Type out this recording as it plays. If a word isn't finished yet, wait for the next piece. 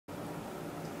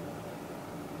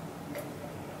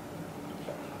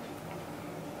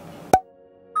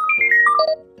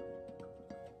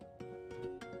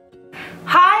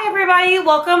everybody,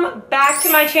 welcome back to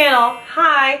my channel.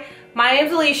 Hi, my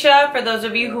name's Alicia, for those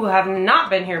of you who have not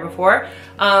been here before.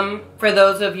 For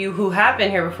those of you who have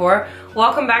been here before,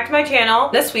 welcome back to my channel.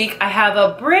 This week I have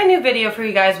a brand new video for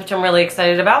you guys, which I'm really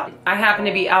excited about. I happen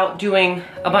to be out doing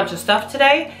a bunch of stuff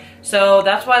today, so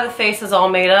that's why the face is all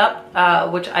made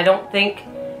up, which I don't think,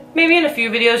 maybe in a few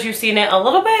videos you've seen it a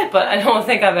little bit, but I don't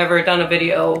think I've ever done a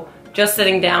video just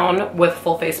sitting down with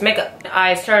full face makeup.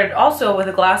 I started also with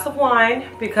a glass of wine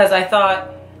because I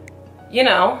thought, you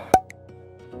know.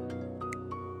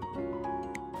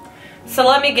 So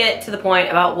let me get to the point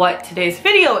about what today's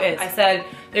video is. I said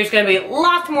there's gonna be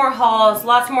lots more hauls,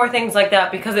 lots more things like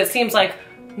that, because it seems like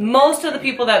most of the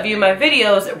people that view my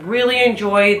videos really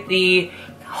enjoy the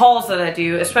hauls that I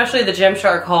do, especially the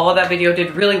Gymshark haul. That video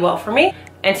did really well for me.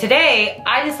 And today,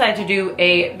 I decided to do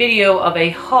a video of a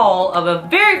haul of a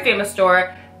very famous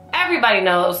store everybody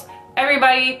knows.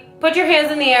 Everybody, put your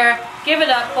hands in the air, give it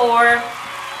up for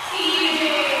TJ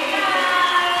Maxx.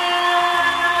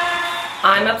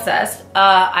 I'm obsessed.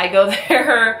 I go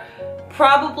there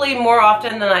probably more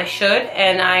often than I should,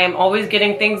 and I am always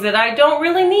getting things that I don't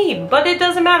really need, but it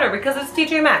doesn't matter because it's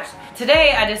TJ Maxx.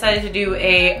 Today, I decided to do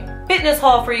a fitness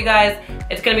haul for you guys.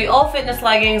 It's gonna be all fitness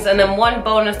leggings and then one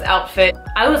bonus outfit.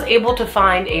 I was able to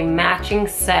find a matching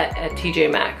set at TJ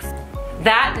Maxx.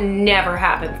 That never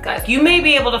happens, guys. You may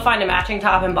be able to find a matching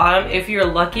top and bottom if you're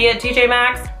lucky at TJ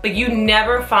Maxx, but you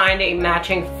never find a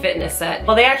matching fitness set.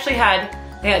 Well, they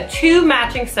had two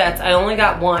matching sets. I only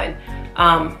got one.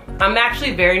 I'm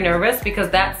actually very nervous because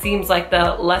that seems like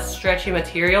the less stretchy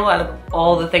material out of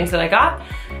all the things that I got.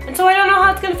 And so I don't know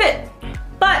how it's gonna fit,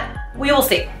 but we will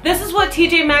see. This is what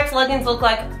TJ Maxx leggings look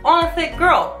like on a thick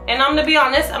girl. And I'm gonna be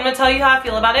honest, I'm gonna tell you how I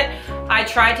feel about it. I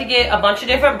tried to get a bunch of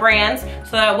different brands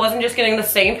so that I wasn't just getting the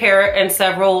same pair in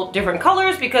several different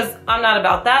colors, because I'm not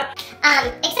about that.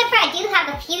 Except for I do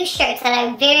have a few shirts that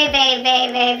are very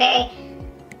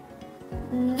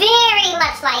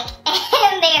much like,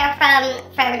 and they are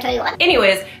from Forever 21.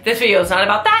 Anyways, this video is not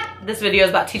about that. This video is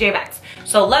about TJ Maxx.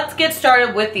 So let's get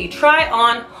started with the try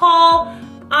on haul.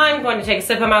 I'm going to take a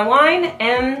sip of my wine,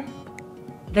 and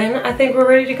then I think we're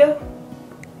ready to go.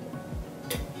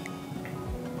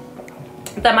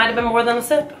 That might have been more than a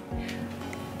sip.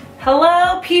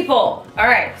 Hello, people. All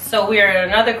right, so we are in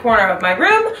another corner of my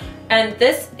room, and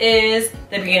this is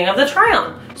the beginning of the try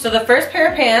on. So the first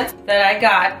pair of pants that I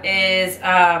got is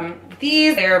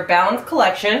these. They're Balance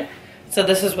Collection. So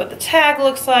this is what the tag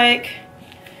looks like.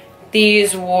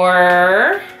 These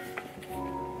were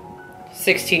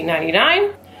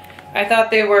 $16.99. I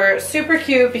thought they were super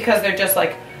cute because they're just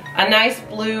like a nice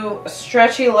blue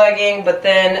stretchy legging, but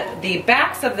then the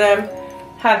backs of them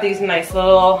have these nice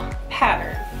little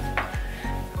patterns.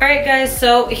 Alright guys,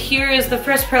 so here is the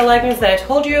first pair of leggings that I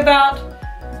told you about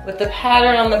with the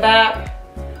pattern on the back.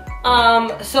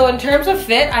 So in terms of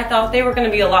fit, I thought they were going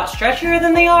to be a lot stretchier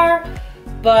than they are,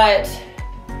 but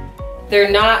they're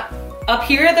not. Up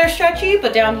here they're stretchy,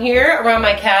 but down here around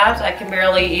my calves I can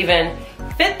barely even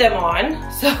fit them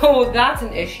on, so that's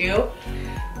an issue.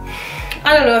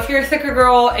 I don't know, if you're a thicker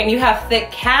girl and you have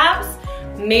thick calves,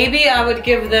 maybe I would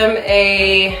give them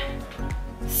a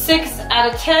 6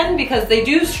 out of 10 because they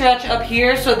do stretch up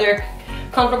here, so they're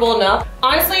comfortable enough.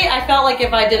 Honestly, I felt like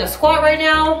if I did a squat right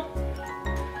now,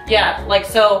 yeah, like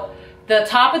so the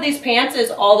top of these pants is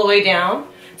all the way down,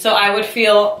 so I would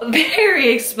feel very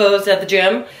exposed at the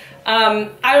gym.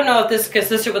 I don't know if this is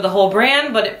consistent with the whole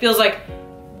brand, but it feels like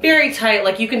very tight.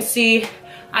 Like you can see,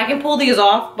 I can pull these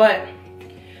off, but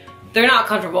they're not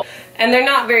comfortable. And they're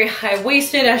not very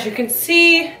high-waisted, as you can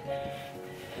see.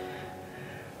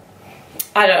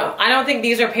 I don't know. I don't think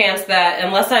these are pants that,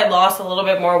 unless I lost a little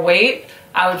bit more weight,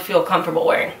 I would feel comfortable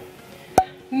wearing.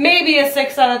 Maybe a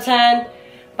 6 out of 10,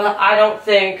 but I don't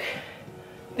think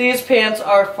these pants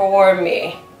are for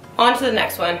me. On to the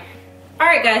next one.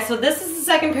 Alright guys, so this is the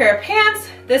second pair of pants.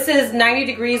 This is 90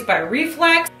 Degrees by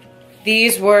Reflex.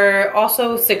 These were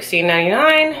also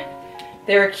 $16.99.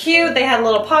 They were cute. They had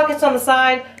little pockets on the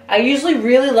side. I usually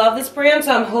really love this brand,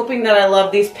 so I'm hoping that I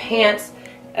love these pants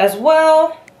as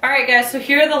well. Alright guys, so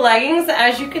here are the leggings.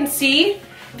 As you can see,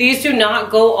 these do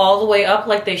not go all the way up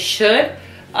like they should.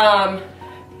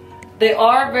 They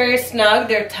are very snug.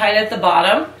 They're tight at the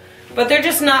bottom, but they're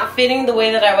just not fitting the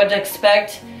way that I would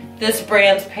expect this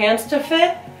brand's pants to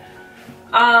fit.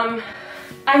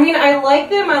 I mean, I like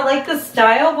them, I like the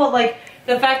style, but like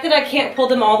the fact that I can't pull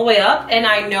them all the way up, and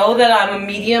I know that I'm a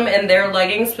medium in their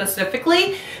leggings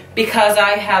specifically because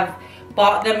I have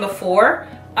bought them before,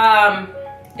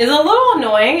 is a little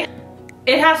annoying.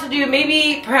 It has to do,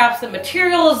 maybe perhaps the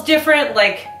material is different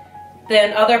like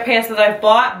than other pants that I've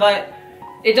bought, but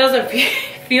it doesn't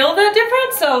feel the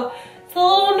difference, so it's a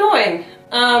little annoying,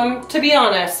 to be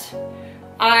honest.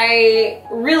 I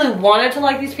really wanted to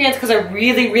like these pants because I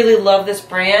really, really love this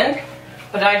brand,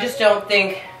 but I just don't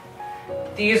think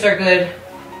these are good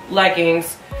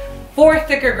leggings for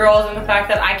thicker girls, and the fact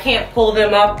that I can't pull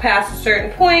them up past a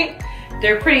certain point.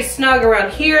 They're pretty snug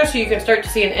around here, so you can start to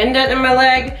see an indent in my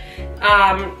leg.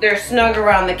 They're snug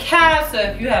around the calves, so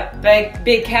if you have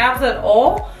big calves at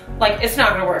all, like, it's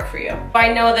not gonna work for you. I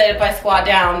know that if I squat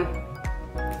down,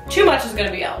 too much is gonna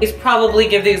be out. These probably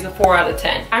give these a 4 out of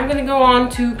 10. I'm gonna go on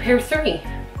to pair 3.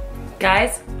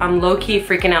 Guys, I'm low-key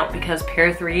freaking out because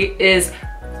pair 3 is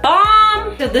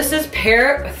bomb. So this is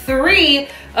pair 3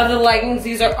 of the leggings.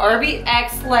 These are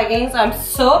RBX leggings. I'm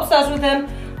so obsessed with them.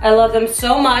 I love them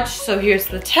so much. So here's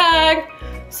the tag,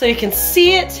 so you can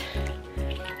see it.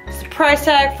 It's the price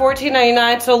tag,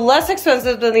 $14.99, so less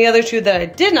expensive than the other two that I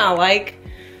did not like.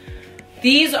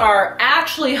 These are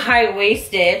actually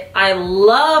high-waisted. I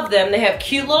love them. They have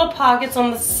cute little pockets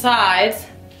on the sides.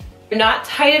 They're not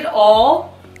tight at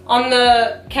all on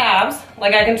the calves.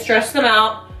 Like, I can stretch them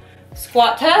out.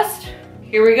 Squat test.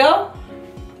 Here we go.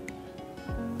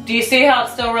 Do you see how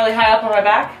it's still really high up on my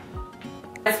back?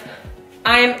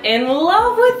 I am in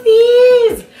love with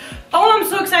these. Oh, I'm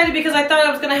so excited because I thought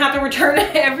I was gonna have to return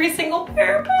every single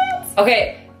pair of pants.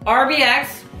 Okay,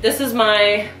 RBX. This is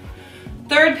my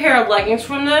 3rd pair of leggings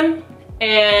from them,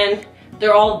 and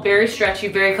they're all very stretchy,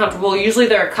 very comfortable. Usually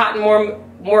they're a cotton,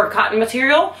 more cotton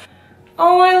material.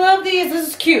 Oh, I love these. This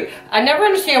is cute. I never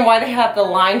understand why they have the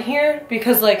line here,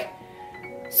 because like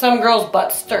some girls'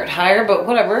 butts start higher, but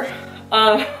whatever.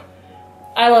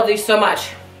 I love these so much.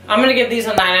 I'm gonna give these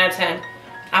a 9 out of 10.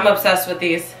 I'm obsessed with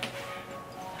these.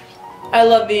 I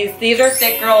love these. These are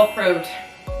thick girl approved.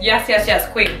 Yes, yes, yes,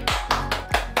 queen.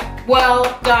 Well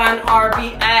done,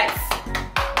 RBX.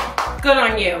 Good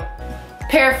on you.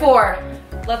 Pair 4,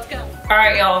 let's go. All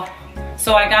right, y'all.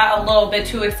 So I got a little bit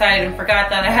too excited and forgot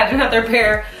that I had another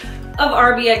pair of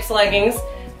RBX leggings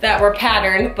that were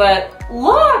patterned, but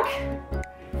look,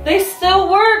 they still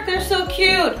work. They're so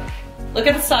cute. Look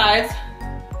at the sides.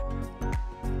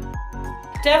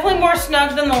 Definitely more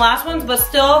snug than the last ones, but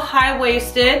still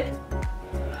high-waisted.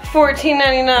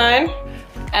 $14.99.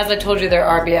 As I told you, they're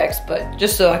RBX, but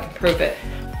just so I can prove it.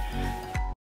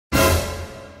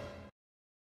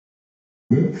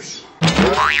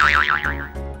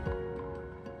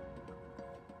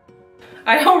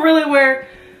 I don't really wear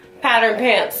patterned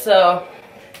pants, so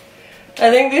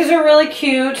I think these are really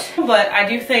cute, but I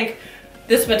do think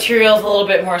this material is a little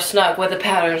bit more snug with the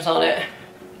patterns on it.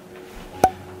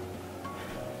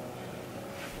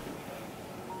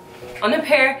 On to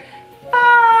pair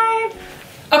 5.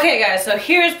 Okay guys, so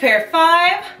here's pair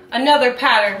 5, another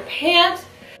patterned pant.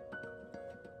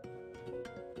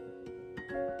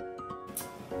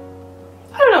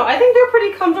 I don't know, I think they're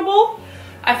pretty comfortable.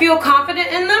 I feel confident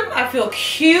in them. I feel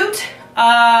cute.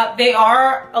 They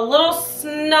are a little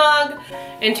snug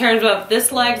in terms of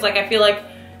this legs. Like, I feel like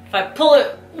if I pull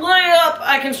it way up,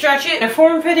 I can stretch it. They're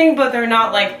form-fitting, but they're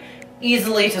not like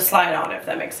easily to slide on, if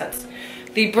that makes sense.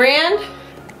 The brand,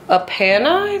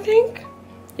 Apana, I think.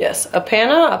 Yes,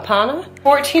 Apana.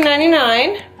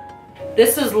 $14.99.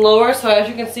 This is lower, so as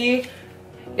you can see,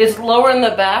 it's lower in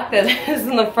the back than it is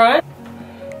in the front.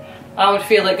 I would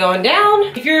feel it going down.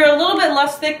 If you're a little bit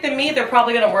less thick than me, they're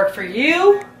probably gonna work for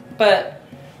you, but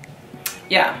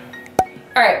yeah.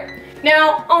 All right,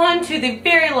 now on to the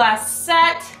very last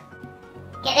set.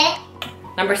 Get it?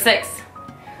 Number 6.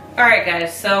 All right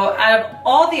guys, so out of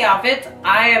all the outfits,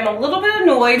 I am a little bit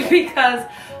annoyed because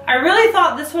I really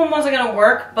thought this one wasn't gonna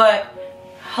work, but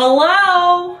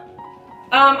hello.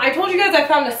 I told you guys I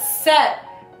found a set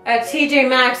at TJ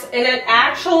Maxx and it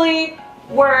actually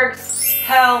works.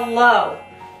 Hello.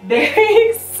 Very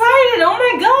excited. Oh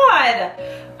my god.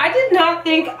 I did not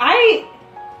think I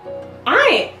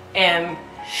am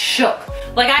shook.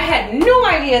 Like, I had no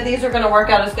idea these are gonna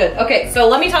work out as good. Okay, so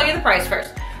let me tell you the price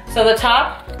first. So the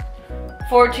top,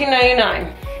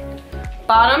 $14.99.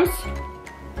 Bottoms,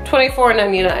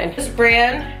 $24.99. This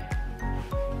brand,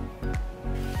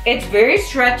 it's very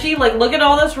stretchy. Like, look at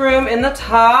all this room in the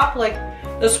top. Like,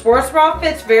 the sports bra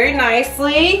fits very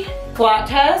nicely. Squat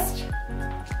test.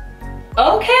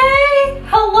 Okay,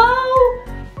 hello.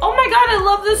 Oh my god, I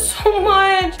love this so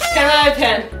much. 10 out of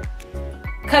 10.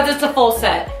 Because it's a full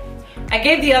set. I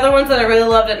gave the other ones that I really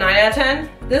loved a 9 out of 10.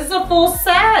 This is a full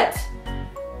set.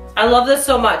 I love this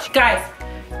so much. Guys,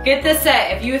 get this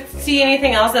set. If you see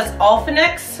anything else that's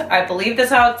Alphanex, I believe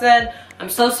that's how it said. I'm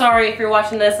so sorry if you're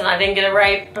watching this and I didn't get it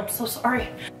right. I'm so sorry.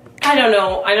 I don't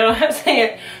know how to say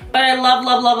it. But I love,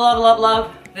 love, love, love, love,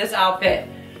 love this outfit.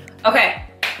 Okay,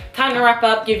 time to wrap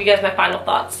up, give you guys my final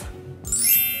thoughts.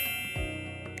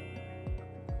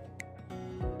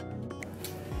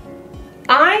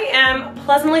 I am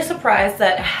pleasantly surprised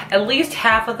that at least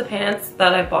half of the pants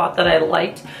that I bought that I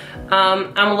liked.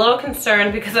 I'm a little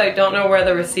concerned because I don't know where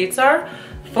the receipts are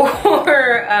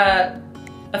for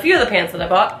a few of the pants that I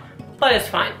bought, but it's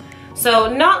fine.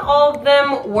 So not all of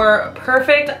them were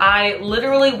perfect. I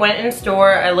literally went in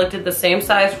store, I looked at the same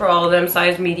size for all of them,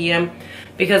 size medium,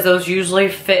 because those usually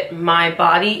fit my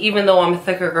body. Even though I'm a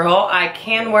thicker girl, I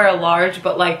can wear a large,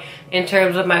 but like in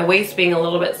terms of my waist being a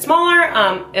little bit smaller,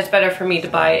 it's better for me to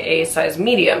buy a size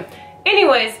medium.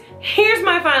 Anyways, here's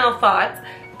my final thoughts.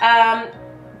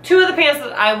 Two of the pants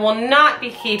that I will not be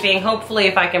keeping, hopefully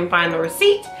if I can find the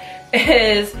receipt,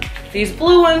 is these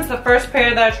blue ones, the first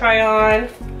pair that I try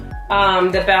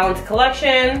on, the Balance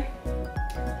Collection.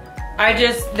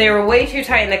 They were way too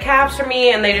tight in the calves for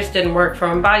me, and they just didn't work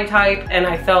for my body type, and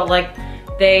I felt like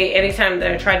anytime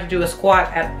that I tried to do a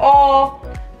squat at all,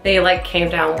 they like came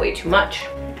down way too much.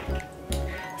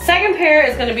 Second pair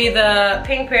is gonna be the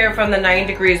pink pair from the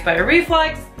 90 Degrees by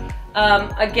Reflex.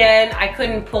 Again, I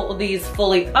couldn't pull these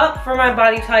fully up for my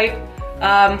body type.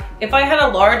 If I had a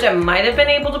large, I might have been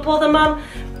able to pull them up,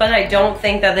 but I don't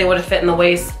think that they would have fit in the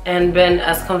waist and been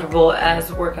as comfortable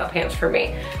as workout pants for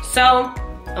me. So,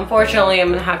 unfortunately, I'm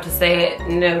gonna have to say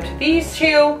no to these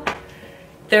two.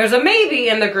 There's a maybe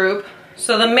in the group.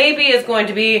 So the maybe is going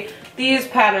to be these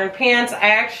patterned pants.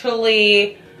 I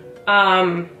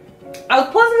was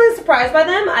pleasantly surprised by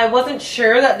them. I wasn't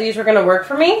sure that these were gonna work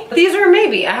for me. But these are a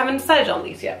maybe. I haven't decided on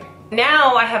these yet.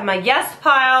 Now I have my yes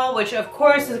pile, which of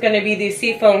course is gonna be these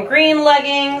seafoam green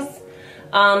leggings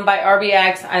by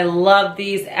RBX. I love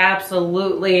these,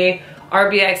 absolutely.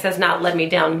 RBX has not let me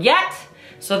down yet,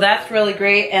 so that's really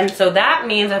great. And so that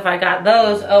means if I got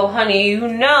those, oh honey, you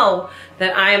know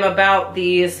that I am about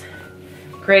these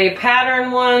gray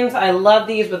pattern ones. I love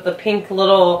these with the pink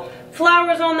little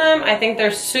flowers on them. I think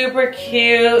they're super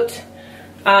cute.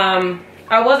 I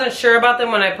wasn't sure about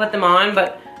them when I put them on,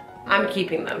 but I'm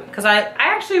keeping them because I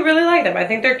actually really like them. I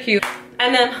think they're cute.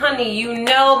 And then honey, you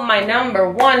know my number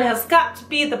one has got to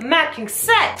be the matching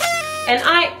set, and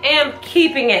I am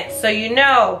keeping it. So you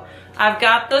know I've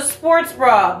got the sports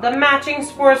bra, the matching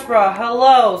sports bra.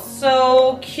 Hello,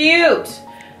 so cute.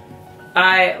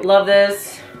 I love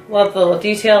this. Love the little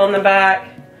detail in the back.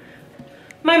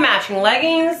 My matching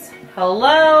leggings.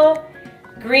 Hello.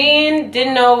 Green.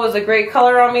 Didn't know it was a great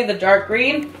color on me, the dark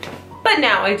green, but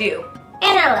now I do.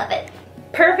 And I love it.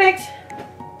 Perfect.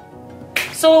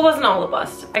 So it wasn't all a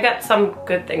bust. I got some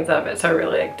good things out of it, so I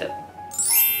really liked it.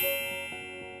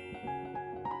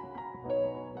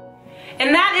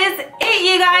 And that is it,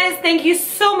 you guys. Thank you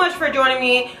so much for joining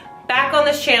me back on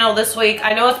this channel this week.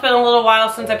 I know it's been a little while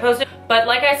since I posted, but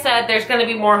like I said, there's gonna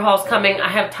be more hauls coming. I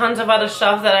have tons of other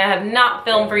stuff that I have not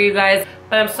filmed for you guys,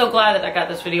 but I'm so glad that I got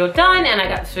this video done and I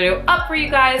got this video up for you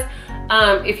guys.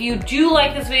 If you do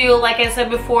like this video, like I said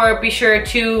before, be sure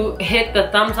to hit the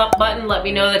thumbs up button. Let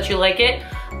me know that you like it.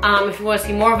 If you want to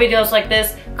see more videos like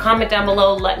this, comment down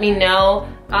below, let me know.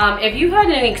 If you've had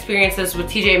any experiences with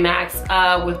TJ Maxx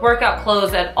with workout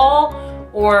clothes at all,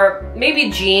 or maybe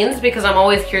jeans, because I'm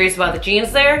always curious about the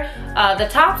jeans there. The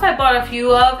tops I bought a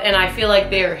few of, and I feel like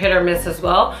they're hit or miss as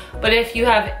well. But if you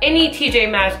have any TJ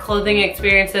Maxx clothing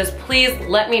experiences, please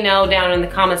let me know down in the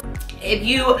comments. If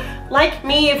you like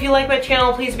me, if you like my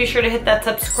channel, please be sure to hit that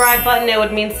subscribe button. It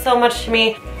would mean so much to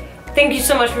me. Thank you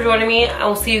so much for joining me. I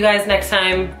will see you guys next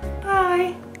time.